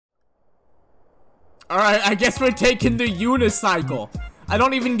Alright, I guess we're taking the unicycle. I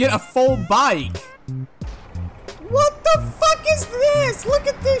don't even get a full bike. What the fuck is this? Look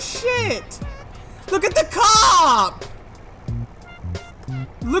at this shit. Look at the cop.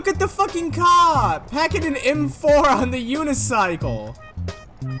 Look at the fucking cop. Packing an M4 on the unicycle.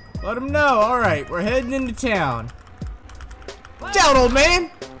 Let him know. Alright, we're heading into town. Down, old man.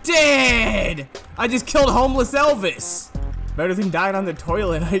 Dead. I just killed homeless Elvis. Better than dying on the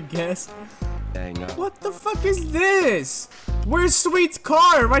toilet, I guess. What the fuck is this? Where's Sweet's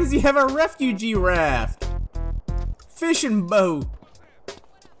car? Why does he have a refugee raft? Fishing boat.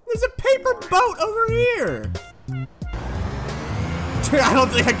 There's a paper boat over here. I don't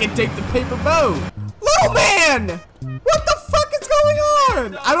think I can take the paper boat. Little man! What the fuck is going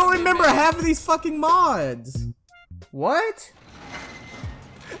on? I don't remember half of these fucking mods. What?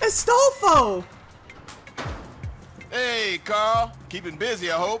 Astolfo! Hey, Carl. Keeping busy,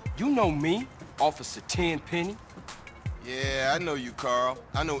 I hope. You know me, Officer Tenpenny. Yeah, I know you, Carl.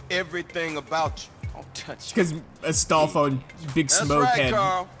 I know everything about you. Don't touch me. Because Astolfo and Big Smoke had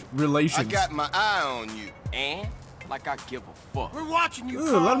Carl. relations. I got my eye on you. And? Like I give a fuck. We're watching you,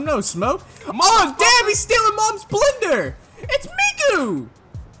 Ooh, Carl. let him know, Smoke. Oh, damn, he's stealing Mom's blender! It's Miku!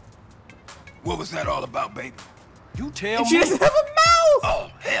 What was that all about, baby? You tell And me. she doesn't have a mouth!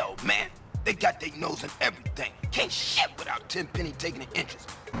 Oh, hell, man. They got their nose in everything. Can't shit without Tenpenny taking an interest.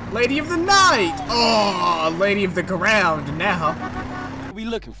 Lady of the night! Oh, lady of the ground now. What we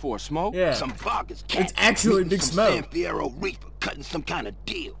looking for, Smoke? Yeah. Some bloggers cat. It's actually Big some Smoke. San Fierro Reaper cutting some kind of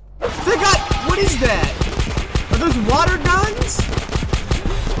deal. They got, what is that? Are those water guns?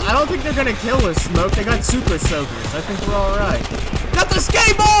 I don't think they're gonna kill us, Smoke. They got super soakers. I think we're alright. Got the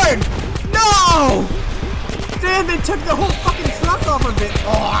skateboard! No! Damn, they took the whole fucking truck off of it.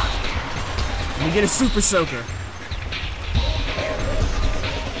 Oh. Let me get a super soaker.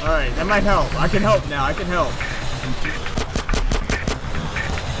 Alright, that might help. I can help now. I can help.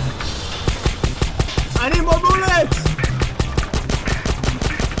 I need more bullets!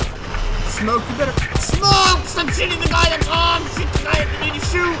 Smoke, you better... Smoke! Stop shooting the guy that's on! Shoot the guy that you need to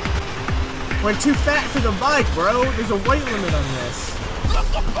shoot! We're too fat for the bike, bro. There's a weight limit on this. Look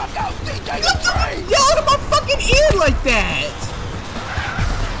the fuck out, DJ! Yell at my fucking ear like that!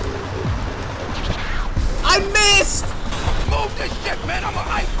 I missed! Move this shit, man! I'ma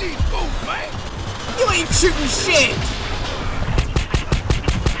ice these fools, man! You ain't shooting shit!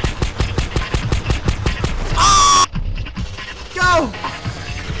 Ah! Go!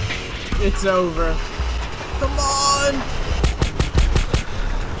 It's over. Come on!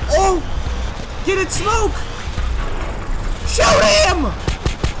 Oh! Get it, Smoke! Shoot him!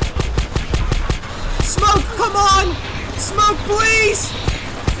 Smoke, come on! Smoke, please!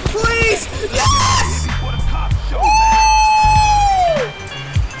 Please! Yes! Woo!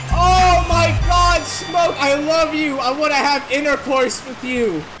 Oh my God, Smoke! I love you! I want to have intercourse with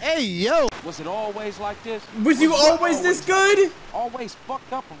you! Hey, yo! Was it always like this? Was you always this good? Always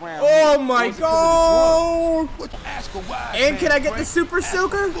fucked up around Oh here. my Was it 'cause of God! Ask a wise And man, can I get the Frank. super Ask a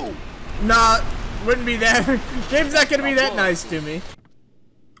soaker? fool. Nah, wouldn't be that. Game's not gonna be that nice to me.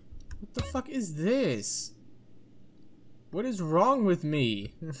 What the fuck is this? What is wrong with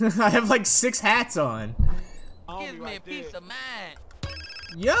me? I have like 6 hats on. Gives me a peace of mind.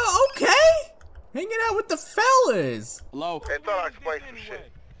 Yo, okay. Hanging out with the fellas. Hello? Hey, thought I'd explain some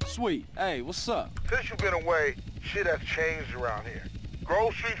shit. Sweet. Hey, what's up? Since you've been away, shit has changed around here.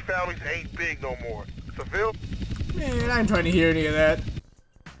 Grove Street families ain't big no more. Seville? Man, I ain't trying to hear any of that.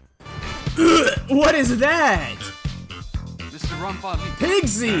 Ugh, what is that? Mr. Run by me.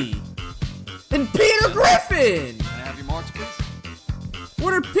 Pigsy! And Peter Griffin! Can I have your marks, please?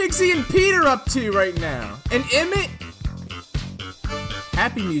 What are Pigsy and Peter up to right now? And Emmett?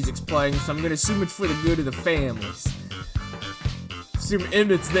 Happy music's playing, so I'm gonna assume it's for the good of the families. Assume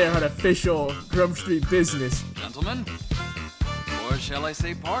Emmett's there on official Grove Street business. Gentlemen, or shall I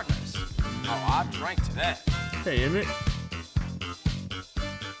say partners? Oh, I drank to that. Hey, Emmett.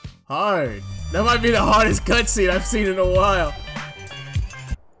 Hard. That might be the hardest cutscene I've seen in a while.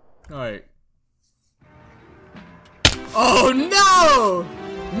 Alright. Oh no!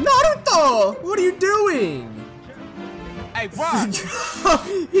 Naruto! What are you doing? Hey, Ron!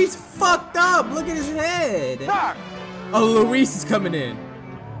 He's fucked up! Look at his head! Ron! Oh, Luis is coming in.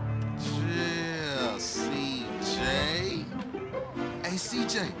 Yeah, CJ. Hey,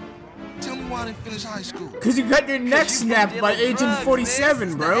 CJ, tell me why I didn't finish high school. Cause you got your neck snapped by Agent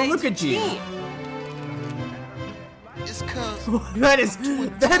 47, bro. Look at you. It's cause that is,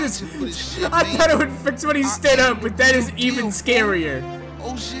 I thought it would fix when he stood up, but that is even scarier.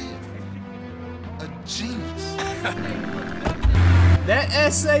 oh shit, a genius. That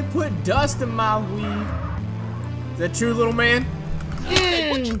essay put dust in my weed. Is that true, little man?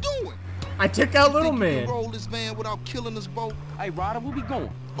 Hey, what you doing? I took out little Think you man. can roll this van without killing us both? Hey, Ryder, where we going?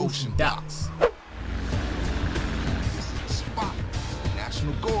 Ocean Docks. This is the spot.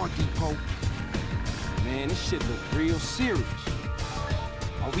 National Guard Depot. Man, this shit look real serious.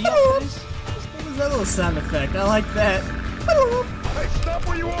 Are we up for this? What was that little sound effect? I like that. Hey, stop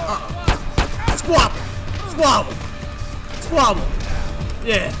where you are! Squabble! Squabble! Squabble!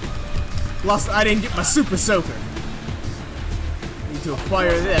 Yeah. Lost. I didn't get my super soaker. Need to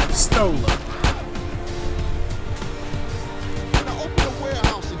acquire that pistola. Now open the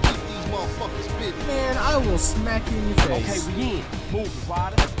warehouse and keep these motherfuckers busy. Man, I will smack you in your face. Okay, we in. Move it,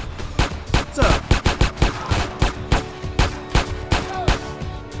 Ryder. What's up?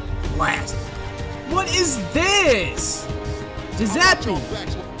 Blast. What is this? Giuseppe.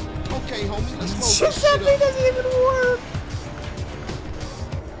 Okay, homie, let's close this Giuseppe shit up. doesn't even work.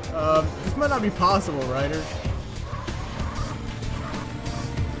 This might not be possible, Ryder.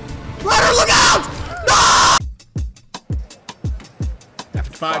 Ryder, look out! No!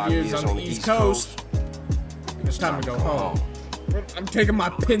 After 5 years on the East Coast, it's time to go home. I'm taking my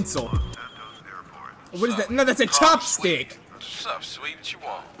pencil. What is that? No, that's a chopstick. What's up, sweet? What you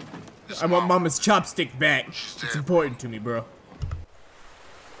want? I want Mama's chopstick back. It's important to me, bro.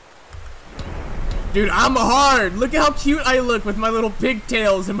 Dude, I'm hard. Look at how cute I look with my little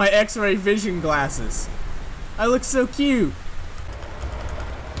pigtails and my X-ray vision glasses. I look so cute.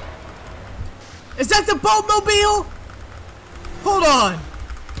 Is that the boatmobile? Hold on.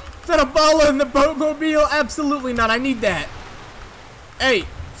 Is that a ball in the boatmobile? Absolutely not. I need that. Hey,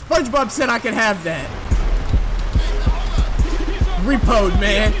 SpongeBob said I could have that. Repoed,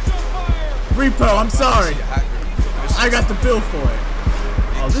 man. Repo, I'm sorry. I got the bill for it.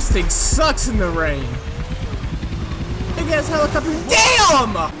 Oh, this thing sucks in the rain. Big ass helicopter.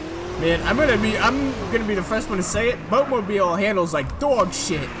 Damn! Man, I'm gonna be the first one to say it. Boatmobile handles like dog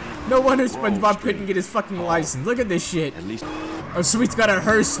shit. No wonder SpongeBob couldn't get his fucking license. Look at this shit. At least. Oh, Sweet's got a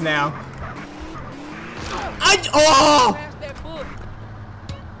hearse now. Oh!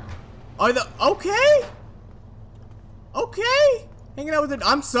 Are the okay? Okay. Hanging out with it.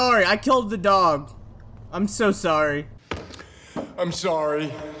 I'm sorry. I killed the dog. I'm so sorry. I'm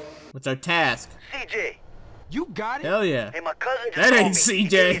sorry. What's our task? CJ. You got it? Hell yeah. Hey, my cousin just That called ain't me. CJ. He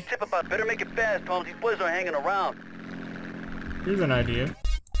gave me a tip about better make it fast, Tom. These boys aren't hanging around. Here's an idea.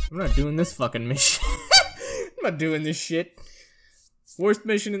 I'm not doing this fucking mission. I'm not doing this shit. Worst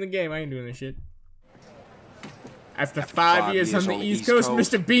mission in the game. I ain't doing this shit. After 5 years on the East Coast,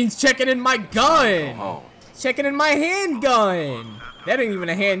 Mr. Bean's checking in my gun. Checking in my handgun. That ain't even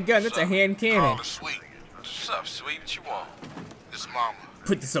a handgun. That's a hand cannon. Oh, sweet. What's up, sweet? What you want? This mama.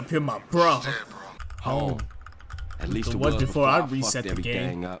 Put this up here, my bro. There, bro. Home. At least It it was was before I fucked reset the game.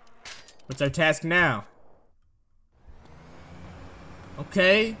 everything up. What's our task now?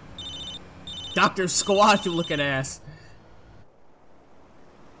 Okay. Dr. Squatch looking ass.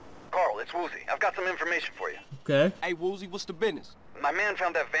 Carl, it's Woozy. I've got some information for you. Okay. Hey, Woozy, what's the business? My man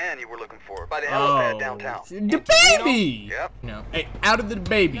found that van you were looking for by the helipad downtown. The baby! Yep. No. Hey, out of the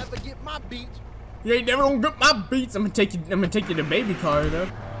baby. Never get my beats. You ain't never gonna get my beats. I'm gonna take you to baby car though.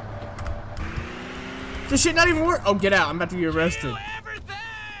 This shit not even work. Oh, get out. I'm about to be arrested.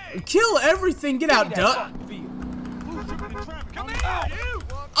 Kill everything. Get out, duck.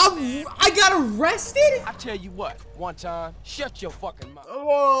 I got arrested? I tell you what, one time, shut your fucking mouth.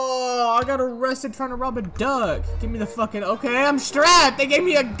 Oh, I got arrested trying to rob a duck. Give me the fucking, okay, I'm strapped. They gave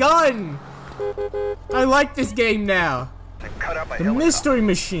me a gun. I like this game now. Cut out by The helicopter. mystery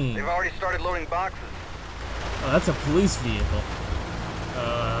machine. They've already started loading boxes. Oh, that's a police vehicle.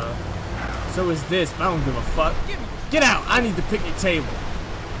 So is this, but I don't give a fuck. Get out, I need the picnic table.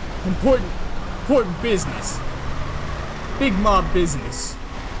 Important business. Big mob business.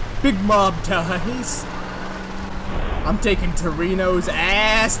 Big mob ties. I'm taking Torino's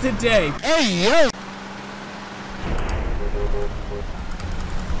ass today. Hey, yo!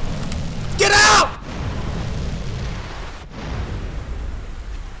 Get out!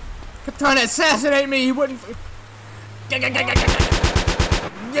 Kept trying to assassinate me, he wouldn't.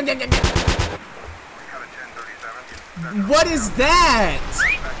 What is that?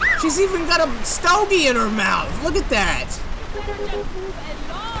 She's even got a stogie in her mouth. Look at that.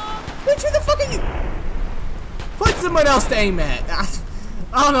 Bitch, who the fuck are you? Put someone else to aim at.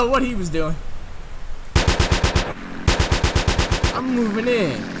 I don't know what he was doing. I'm moving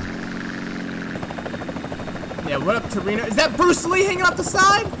in. Yeah, what up, Torino? Is that Bruce Lee hanging off the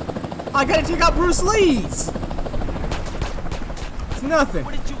side? I gotta take out Bruce Lee's. It's nothing.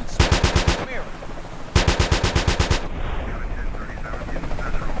 What did you expect? Come here.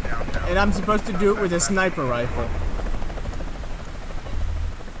 And I'm supposed to do it with a sniper rifle.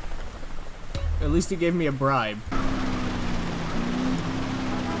 At least he gave me a bribe.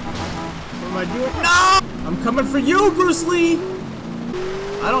 What am I doing? No! I'm coming for you, Bruce Lee!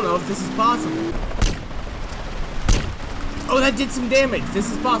 I don't know if this is possible. Oh, that did some damage.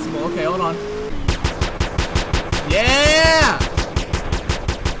 This is possible. Okay, hold on. Yeah!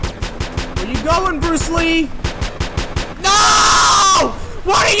 Where you going, Bruce Lee? No!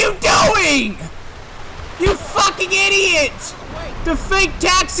 What are you doing? You fucking idiot! The fake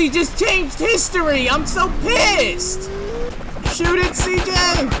taxi just changed history! I'm so pissed! Shoot it, CJ!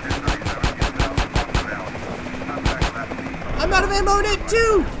 I'm out of ammo in it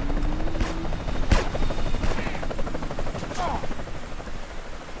too!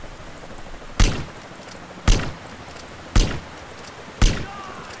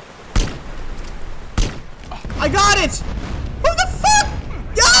 I got it! Who the fuck?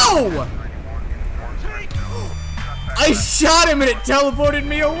 Yo! I shot him and it teleported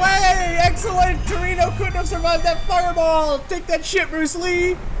me away! Excellent! Torino couldn't have survived that fireball! Take that shit, Bruce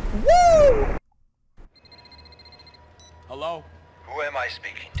Lee! Woo! Hello? Who am I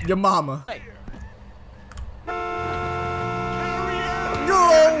speaking to? Your mama. Hey.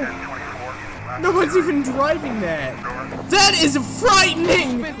 No! No one's even driving that. That is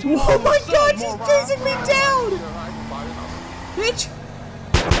frightening! Oh my god, she's chasing me down! Bitch!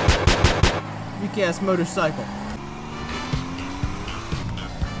 Weak ass motorcycle.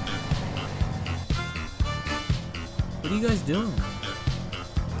 What are you guys doing?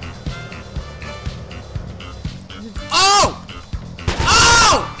 Oh!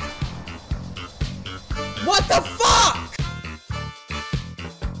 Oh! What the fuck?